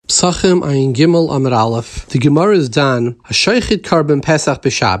Psachim Ayin Gimel Amar Aleph. The Gemara is done a shaychid carbon Pesach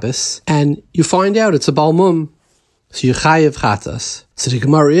b'Shabbos, and you find out it's a balmum, so you chayev chatas. So the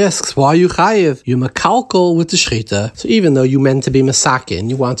Gemara asks, why are you chayev? You makalkal with the shchita. So even though you meant to be masakin,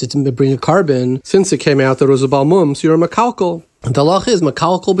 you wanted to bring a carbon, since it came out that it was a balmum, so you're a makalkal. And the halach is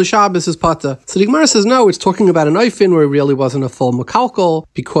makalkal b'Shabbos is pata. So the Gemara says no, it's talking about an oifin where it really wasn't a full makalkal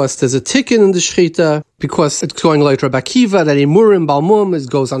because there's a tikkun in the shchita, because it's going like Rabbi Akiva that imurim balmum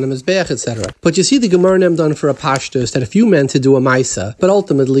goes on the mizbeach, etc. But you see the Gemara nem done for a pashtus that if you meant to do a maisa, but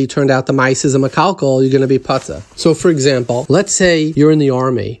ultimately turned out the maisa is a makalkal, you're going to be pata. So for example, let's say you're in the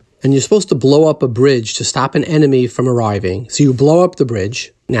army and you're supposed to blow up a bridge to stop an enemy from arriving. So you blow up the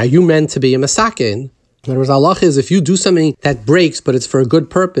bridge. Now you meant to be a masakin. In other words, Allah is if you do something that breaks, but it's for a good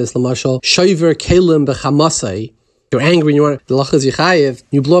purpose, l'mashal, shoiver kelim b'chamasai, you're angry and you want Allah is yichayev,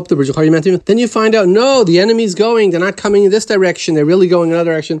 you blow up the bridge, then you find out, no, the enemy's going, they're not coming in this direction, they're really going in another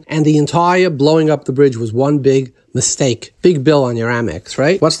direction, and the entire blowing up the bridge was one big mistake. Big bill on your Amex,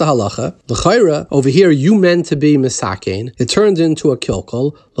 right? What's the halacha? L'chayra, over here you meant to be misakein. It turned into a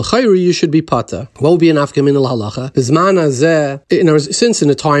kilkul. L'chayra, you should be pata. What would be an afkamin al-halacha? Bizman hazeh, since in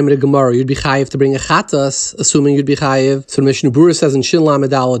the time of the Gemara, you'd be chayiv to bring a chatas, assuming you'd be chayiv. So the Mishnah Berurah says in Shin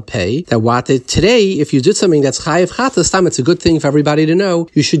Lamed Alad Pei, that today, if you did something that's chayiv chatas, it's a good thing for everybody to know,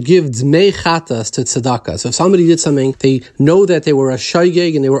 you should give dzmei chatas to tzedakah. So if somebody did something, they know that they were a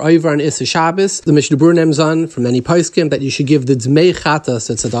shoygeg and they were over on Issa Shabbos, the Mishnah Berurah nemzan from many poskim that you should give the dzmei chatas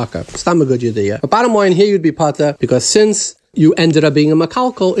to tzedakah. It's not a good idea. But bottom line here, you'd be pata because since you ended up being a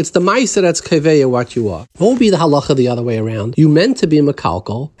makalkal, it's the maisa that's keveya what you are. What would be the halacha the other way around? You meant to be a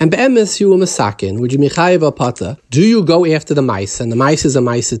makalkal, and be'emes you were masakin. Would you mechayev a pata? Do you go after the maisa, and the maisa is a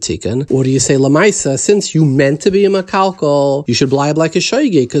maisa tikkun, or do you say la maisa, since you meant to be a makalkal, you should blind like a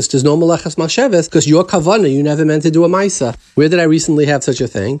shoyge, because there's no malachas malsheves, because you're kavana, you never meant to do a maisa. Where did I recently have such a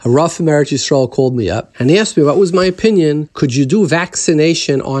thing? A Rav from Eretz Yisrael called me up, and he asked me what was my opinion, could you do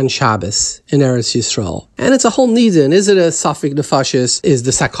vaccination on Shabbos in Eretz Yisrael? And it's a whole nidin. Is it a safik nefashis? Is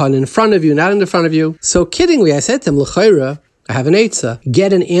the sakon in front of you, not in the front of you? So kiddingly, I said to him, l'chayra, I have an eitzah.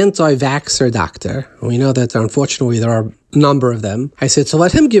 Get an anti-vaxxer doctor. We know that unfortunately there are a number of them. I said, so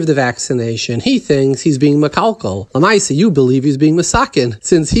let him give the vaccination. He thinks he's being makalkal. Lamaisa, you believe he's being masakin.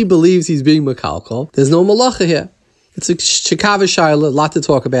 Since he believes he's being makalkal, there's no malacha here. It's a shikava shayla, a lot to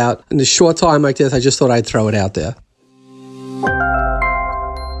talk about. In a short time like this, I just thought I'd throw it out there.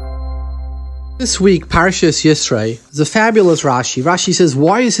 This week, Parshas Yisrei is a fabulous Rashi. Rashi says,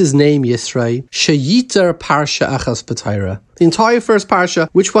 why is his name Yisrei? Sheyiter Parsha Achas B'Torah. The entire first parsha,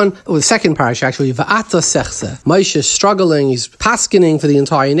 which one? Oh, the second parsha actually, Va'ata Sechse. Moshe is struggling, he's paskening for the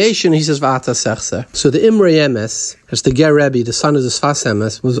entire nation, he says Va'ata Sechse. So the Imrei Emes, as the Ger Rebbe, the son of the Sfas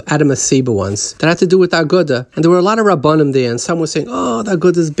Emes, was Adam Asiba once. That had to do with the Aguda. And there were a lot of Rabbanim there, and some were saying, oh, the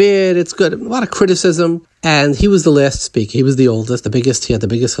Aguda is bad, it's good. A lot of criticism. And he was the last speaker. He was the oldest, the biggest. He had the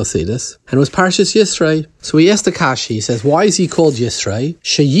biggest Chasidus. And it was Parshas Yisrei. So he asked the Kashi, he says, why is he called Yisrei?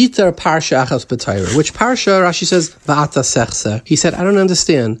 Sheyiter Parsha Achas B'Torah. Which Parsha? Rashi says, Va'ata Sechse. He said, I don't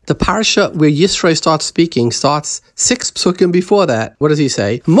understand. The Parsha where Yisrei starts speaking starts 6 psukim before that. What does he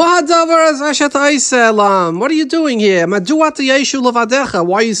say? What are you doing here? Why are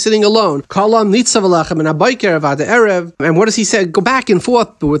you sitting alone? And what does he say? Go back and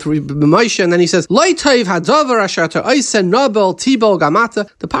forth with Moshe, and then he says, the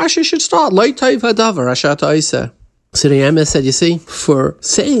parsha should start Lo Tov Hadavar Asher Ta'isa. So the Emes said, you see, for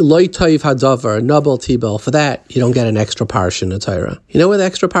saying Lo Tov Hadavar, Nabal Tibel, for that, you don't get an extra parsha in the Torah. You know what the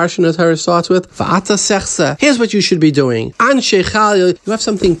extra parsha in the Torah starts with? Va'ata Sechse. Here's what you should be doing. Anshe Chal, you have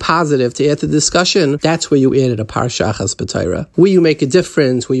something positive to add to the discussion. That's where you added a parsha Achas B'Torah. Where you make a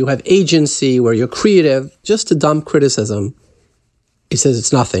difference, where you have agency, where you're creative, just to dump criticism. He says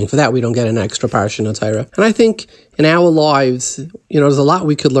it's nothing. For that, we don't get an extra parsha in the Torah. And I think in our lives, there's a lot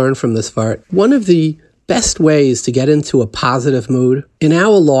we could learn from this part. One of the best ways to get into a positive mood, in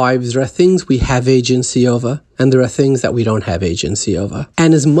our lives, there are things we have agency over, and there are things that we don't have agency over.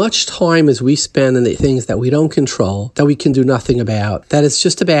 And as much time as we spend in the things that we don't control, that we can do nothing about, that it's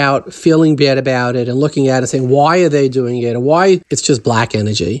just about feeling bad about it and looking at it and saying, why are they doing it? Or why it's just black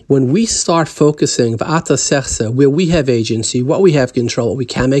energy. When we start focusing, Va'ata Sechse, where we have agency, what we have control, what we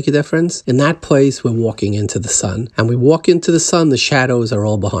can make a difference, in that place, we're walking into the sun. And we walk into the sun, the shadows are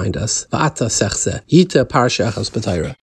all behind us. Va'ata Sechse, Yiter Parsha Achas B'Torah.